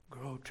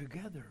grow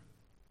together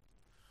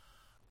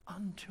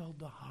until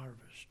the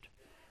harvest,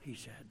 he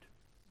said.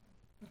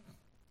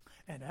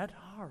 And at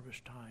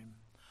harvest time,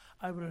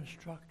 I will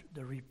instruct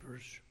the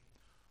reapers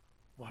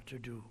what to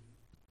do.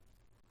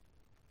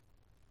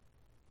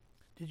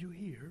 Did you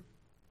hear?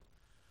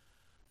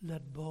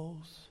 Let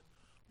both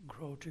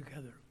grow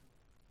together.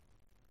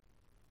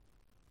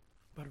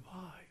 But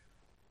why?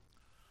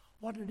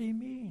 What did he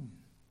mean?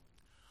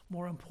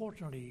 More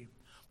importantly,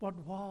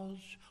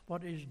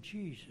 what is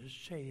Jesus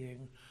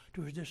saying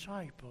to his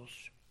disciples,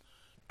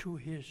 to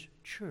his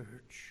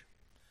church,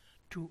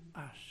 to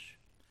us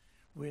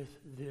with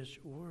this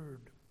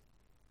word?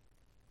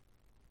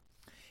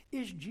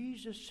 Is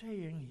Jesus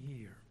saying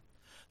here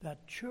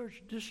that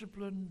church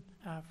discipline,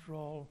 after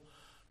all,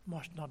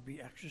 must not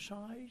be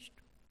exercised?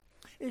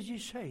 Is he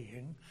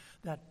saying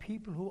that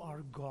people who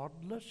are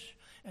godless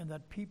and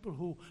that people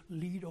who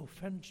lead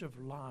offensive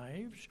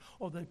lives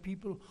or that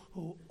people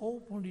who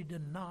openly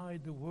deny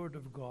the Word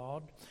of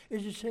God,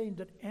 is he saying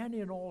that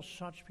any and all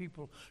such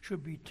people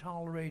should be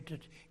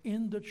tolerated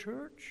in the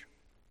church?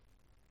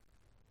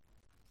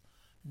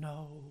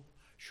 No,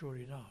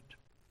 surely not.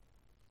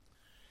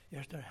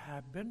 Yes, there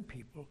have been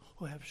people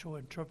who have so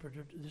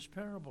interpreted this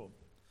parable.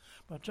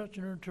 But such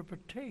an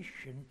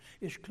interpretation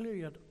is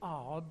clearly at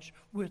odds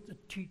with the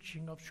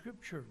teaching of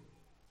Scripture.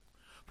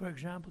 For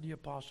example, the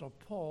Apostle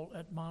Paul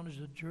admonished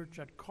the church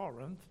at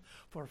Corinth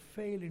for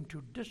failing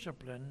to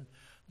discipline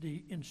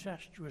the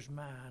incestuous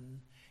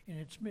man in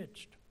its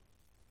midst.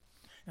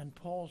 And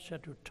Paul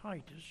said to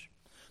Titus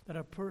that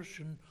a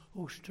person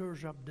who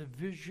stirs up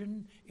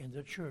division in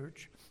the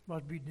church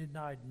must be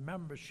denied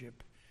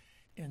membership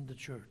in the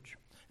church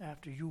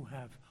after you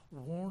have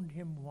warned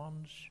him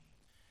once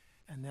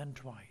and then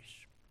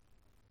twice.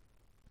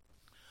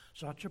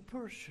 Such a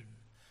person,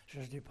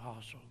 says the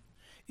apostle,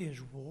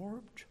 is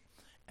warped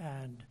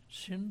and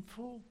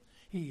sinful.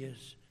 He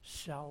is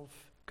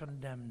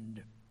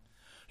self-condemned.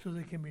 So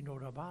there can be no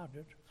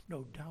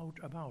doubt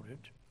about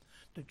it.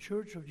 The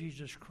Church of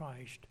Jesus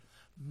Christ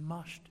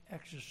must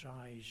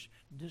exercise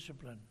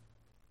discipline.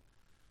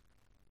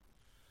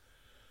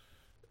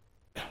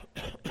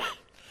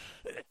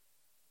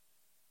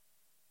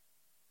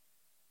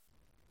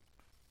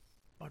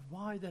 But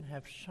why then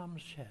have some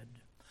said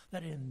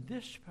that in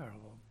this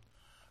parable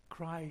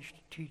Christ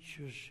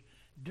teaches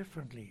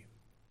differently?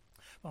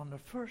 Well, in the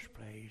first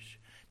place,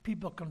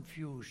 people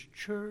confuse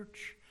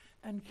church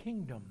and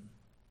kingdom.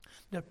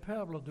 The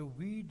parable of the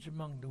weeds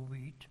among the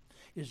wheat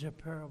is a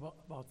parable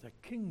about the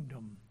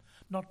kingdom,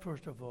 not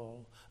first of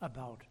all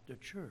about the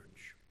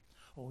church.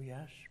 Oh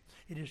yes,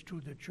 it is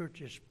true the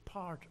church is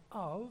part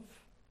of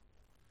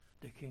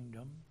the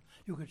kingdom.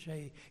 You could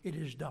say it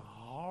is the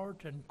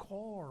heart and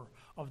core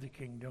of the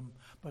kingdom,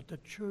 but the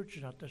church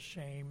is not the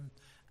same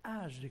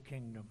as the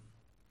kingdom.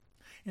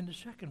 In the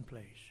second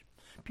place,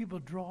 people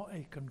draw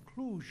a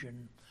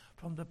conclusion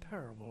from the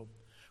parable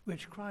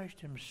which Christ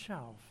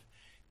himself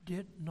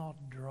did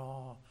not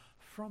draw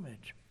from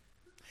it.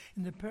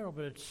 In the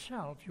parable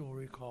itself, you'll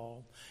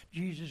recall,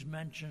 Jesus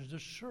mentions the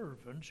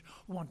servants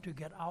who want to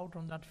get out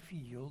on that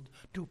field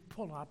to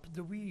pull up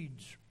the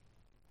weeds.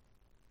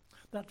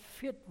 That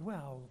fit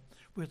well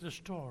with the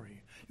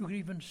story. You could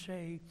even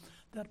say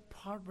that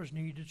part was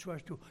needed so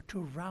as to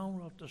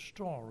round out the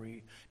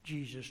story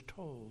Jesus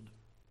told.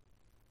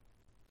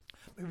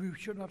 But we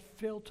should not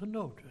fail to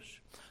notice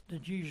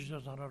that Jesus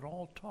does not at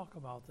all talk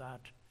about that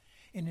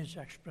in his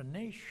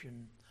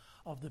explanation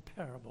of the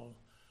parable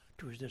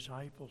to his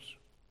disciples.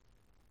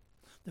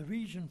 The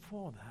reason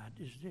for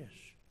that is this: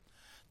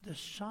 the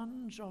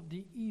sons of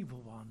the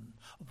evil one,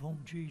 of whom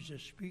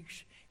Jesus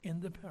speaks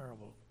in the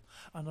parable,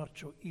 are not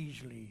so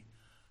easily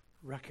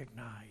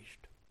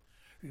recognized.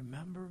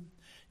 Remember,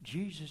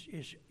 Jesus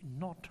is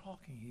not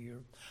talking here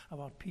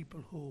about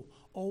people who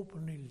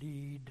openly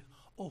lead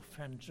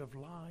offensive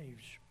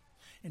lives.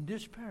 In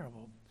this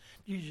parable,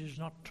 Jesus is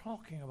not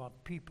talking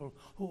about people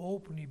who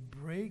openly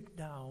break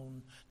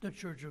down the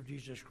Church of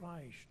Jesus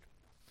Christ.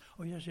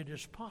 Oh yes, it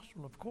is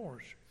possible, of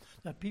course,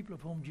 that people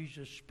of whom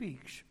Jesus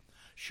speaks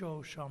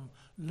show some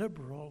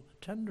liberal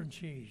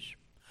tendencies.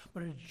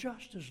 But it's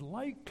just as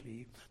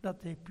likely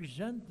that they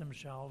present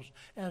themselves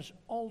as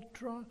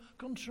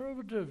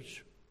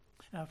ultra-conservatives.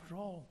 After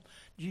all,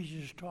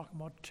 Jesus is talking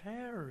about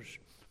tares.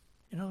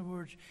 In other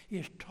words, he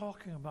is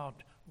talking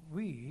about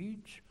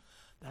weeds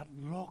that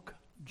look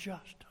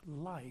just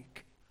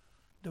like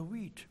the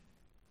wheat.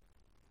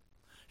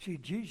 See,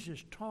 Jesus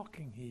is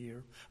talking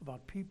here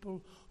about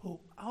people who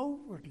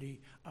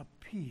outwardly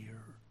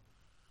appear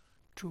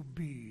to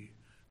be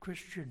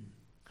Christian.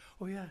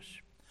 Oh yes,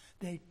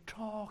 they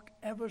talk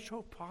ever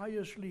so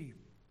piously,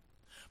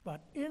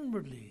 but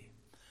inwardly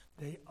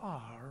they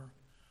are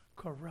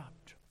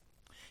corrupt.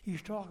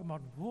 He's talking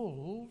about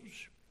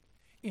wolves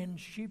in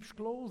sheep's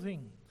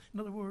clothing. In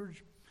other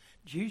words,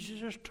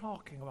 Jesus is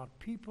talking about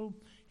people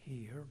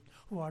here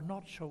who are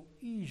not so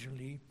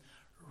easily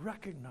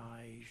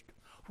recognized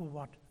for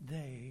what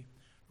they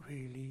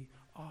really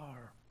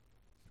are.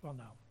 Well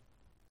now,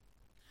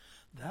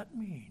 that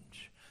means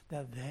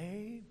that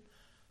they,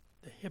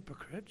 the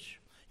hypocrites,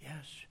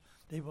 yes,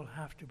 they will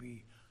have to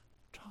be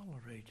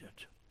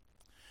tolerated.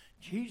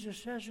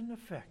 Jesus says in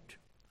effect,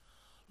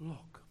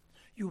 look,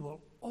 you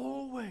will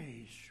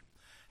always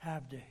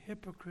have the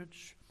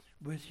hypocrites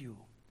with you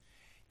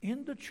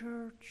in the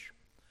church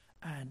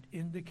and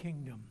in the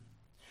kingdom.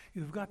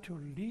 You've got to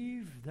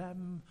leave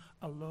them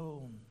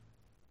alone.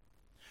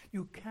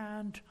 You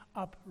can't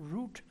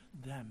uproot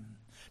them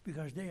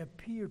because they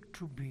appear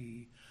to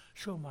be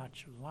so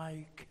much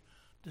like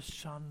the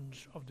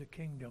sons of the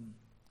kingdom.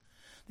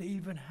 They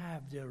even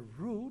have their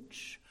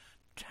roots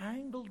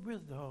tangled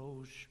with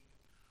those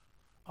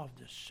of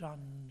the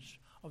sons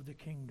of the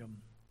kingdom.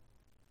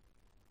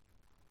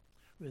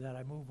 With that,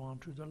 I move on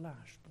to the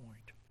last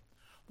point.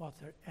 What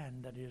the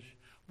end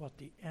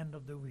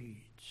of the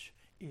weeds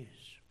is.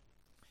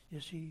 You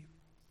see,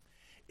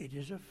 it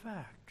is a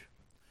fact.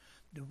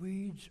 The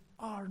weeds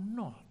are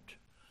not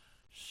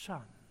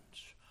sons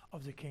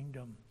of the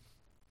kingdom.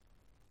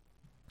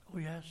 Oh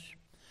yes,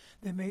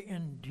 they may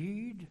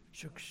indeed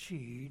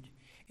succeed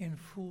in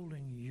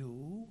fooling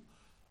you,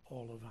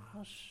 all of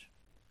us,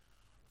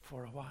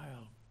 for a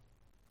while.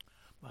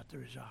 But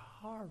there is a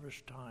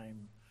harvest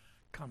time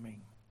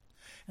coming.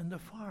 And the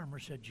farmer,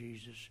 said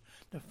Jesus,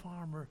 the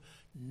farmer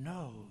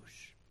knows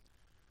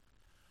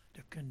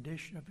the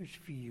condition of his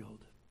field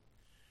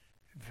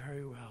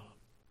very well,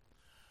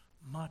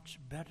 much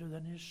better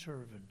than his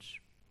servants.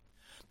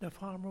 The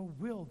farmer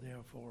will,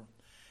 therefore,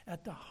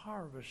 at the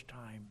harvest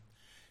time,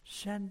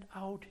 send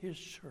out his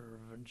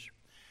servants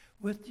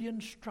with the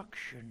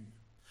instruction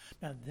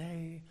that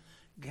they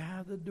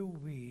gather the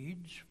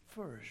weeds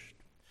first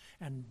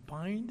and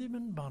bind them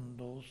in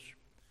bundles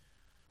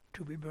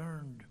to be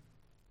burned.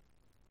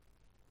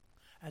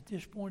 At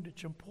this point,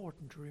 it's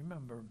important to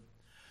remember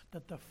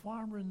that the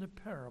farmer in the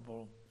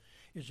parable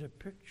is a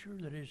picture,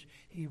 that is,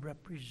 he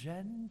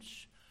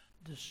represents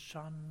the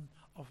Son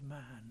of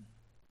Man.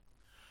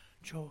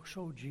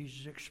 So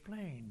Jesus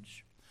explains,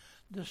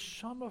 the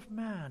Son of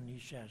Man, he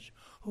says,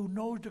 who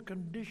knows the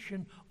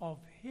condition of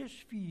his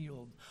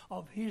field,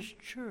 of his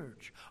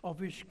church, of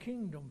his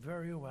kingdom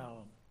very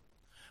well,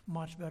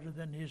 much better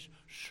than his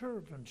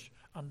servants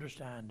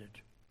understand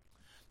it.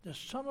 The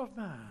Son of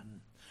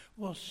Man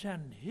will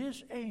send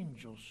his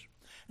angels,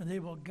 and they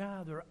will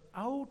gather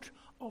out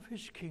of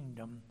his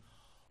kingdom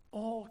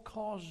all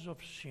causes of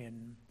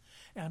sin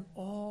and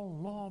all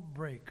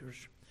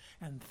lawbreakers,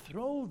 and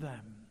throw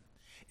them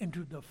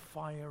into the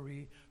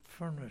fiery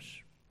furnace.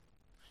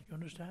 You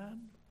understand?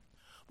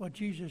 What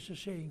Jesus is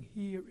saying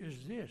here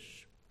is this: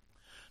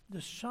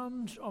 the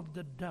sons of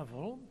the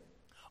devil,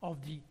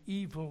 of the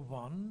evil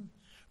one,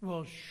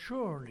 will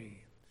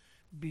surely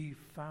be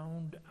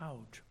found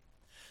out.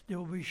 They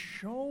will be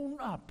shown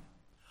up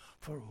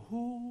for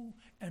who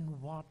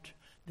and what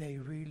they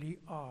really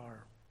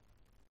are.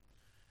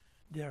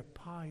 Their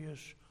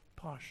pious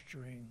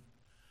posturing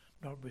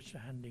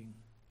notwithstanding.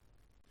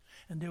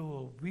 And they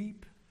will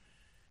weep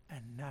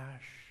and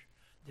gnash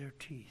their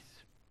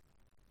teeth.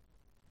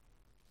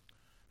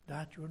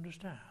 That you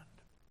understand.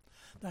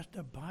 That's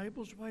the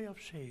Bible's way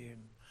of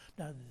saying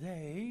that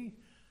they,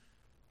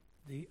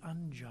 the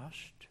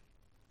unjust,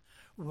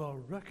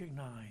 will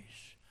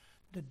recognize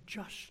the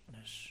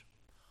justness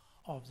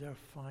of their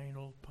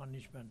final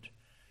punishment,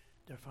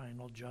 their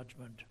final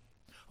judgment.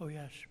 Oh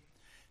yes,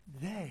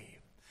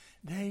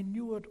 they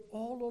knew it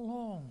all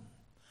along.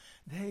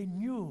 They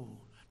knew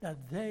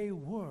that they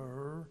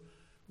were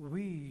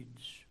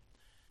weeds,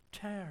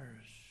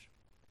 tares,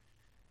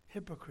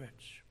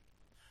 hypocrites,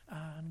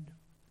 and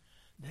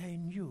they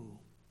knew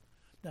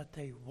that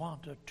they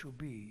wanted to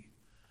be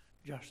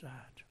just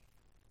that.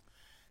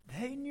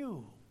 They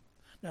knew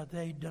that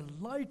they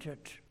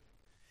delighted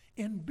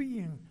in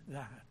being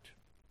that.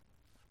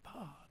 But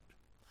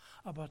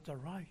about the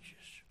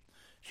righteous,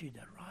 see,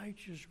 the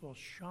righteous will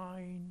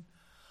shine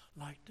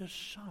like the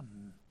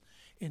sun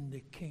in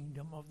the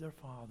kingdom of their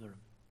Father.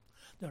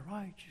 The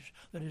righteous,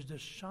 that is the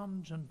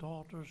sons and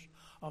daughters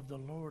of the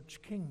Lord's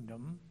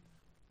kingdom,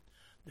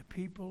 the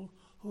people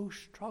who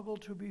struggle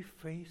to be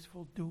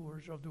faithful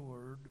doers of the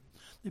word,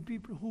 the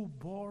people who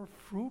bore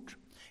fruit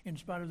in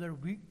spite of their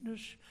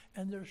weakness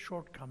and their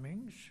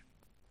shortcomings,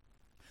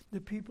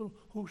 the people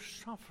who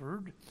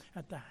suffered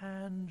at the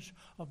hands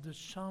of the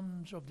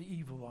sons of the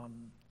evil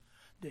one,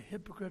 the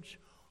hypocrites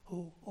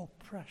who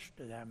oppressed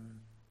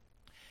them.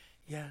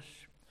 Yes,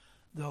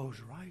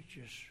 those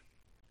righteous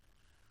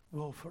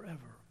will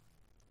forever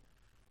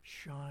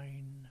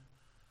shine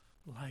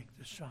like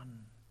the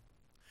sun.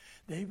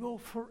 They will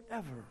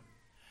forever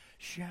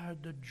share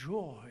the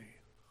joy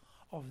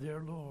of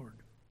their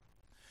Lord.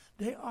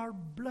 They are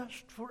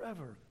blessed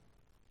forever,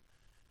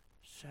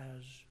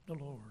 says the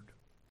Lord.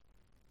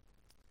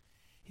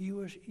 He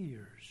who has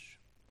ears,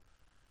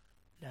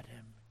 let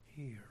him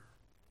hear.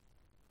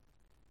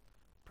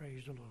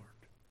 Praise the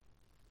Lord.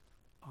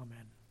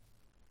 Amen.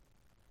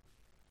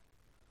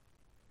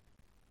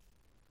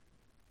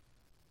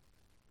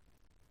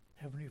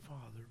 Heavenly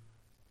Father,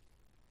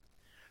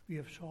 we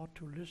have sought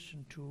to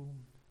listen to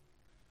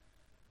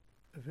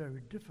a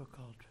very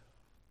difficult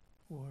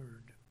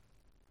word.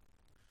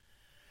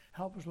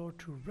 Help us, Lord,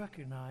 to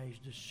recognize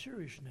the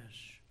seriousness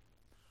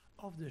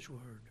of this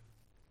word.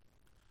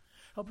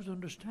 Help us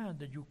understand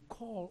that you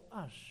call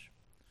us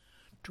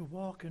to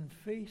walk in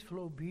faithful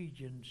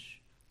obedience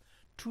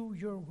to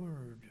your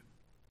word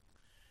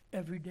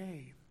every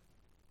day.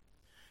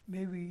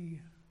 May we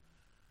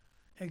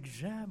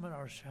examine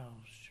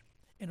ourselves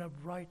in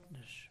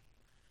uprightness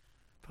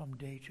from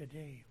day to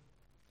day,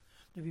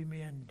 that we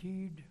may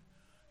indeed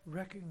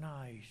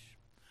recognize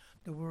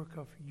the work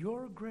of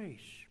your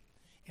grace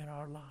in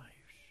our lives,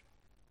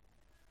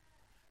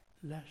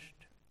 lest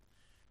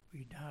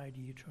we die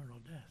the eternal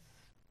death.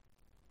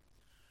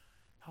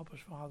 Help us,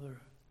 Father,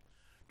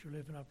 to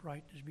live in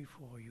uprightness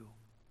before you,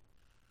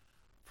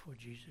 for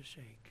Jesus'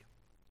 sake.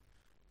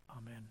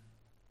 Amen.